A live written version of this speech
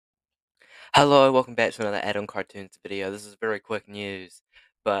Hello, welcome back to another Adam Cartoons video. This is very quick news,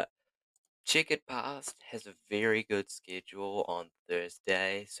 but Checkered Past has a very good schedule on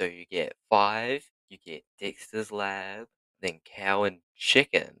Thursday. So you get 5, you get Dexter's Lab, then Cow and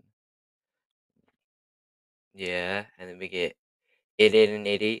Chicken. Yeah, and then we get Ed, Ed and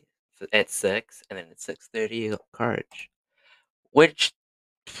Eddie at 6, and then at 6:30 you got Courage. Which,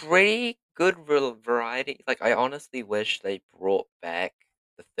 pretty good variety. Like, I honestly wish they brought back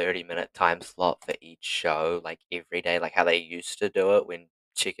the 30-minute time slot for each show, like, every day, like how they used to do it when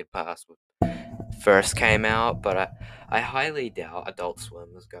Checkered Past first came out, but I highly doubt Adult Swim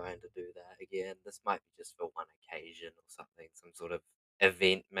is going to do that again. This might be just for one occasion or something, some sort of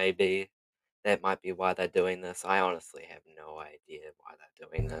event, maybe. That might be why they're doing this. I honestly have no idea why they're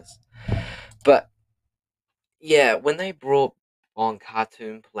doing this. But yeah, when they brought on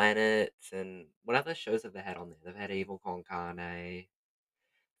Cartoon Planet and what other shows have they had on there? They've had Evil Con Carne.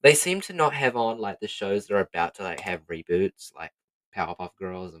 They seem to not have on like the shows that are about to like have reboots, like Powerpuff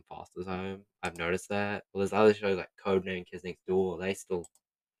Girls and Foster's Home. I've noticed that. Well, there's other shows like Codename Kids Next Door. They still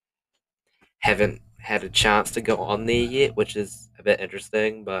haven't had a chance to go on there yet, which is a bit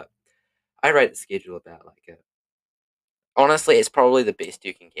interesting. But I rate the schedule about like a. Honestly, it's probably the best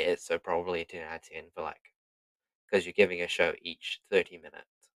you can get. So probably a 10 out of 10 for like because you're giving a show each 30 minutes,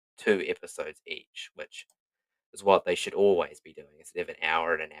 2 episodes each, which is what they should always be doing instead of an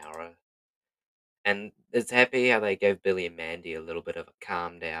hour and an hour. And it's happy how they gave Billy and Mandy a little bit of a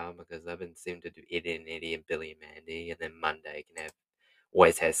calm down because they've been seem to do Eddie and Eddie and Billy and Mandy, and then Monday can have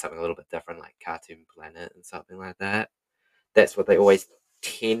always has something a little bit different like Cartoon Planet and something like that. That's what they always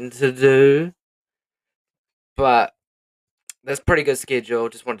tend to do. But that's pretty good schedule.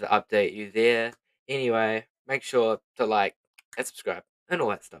 Just wanted to update you there. Anyway, make sure to like and subscribe and all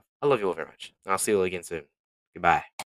that stuff. I love you all very much. And I'll see you all again soon. Goodbye.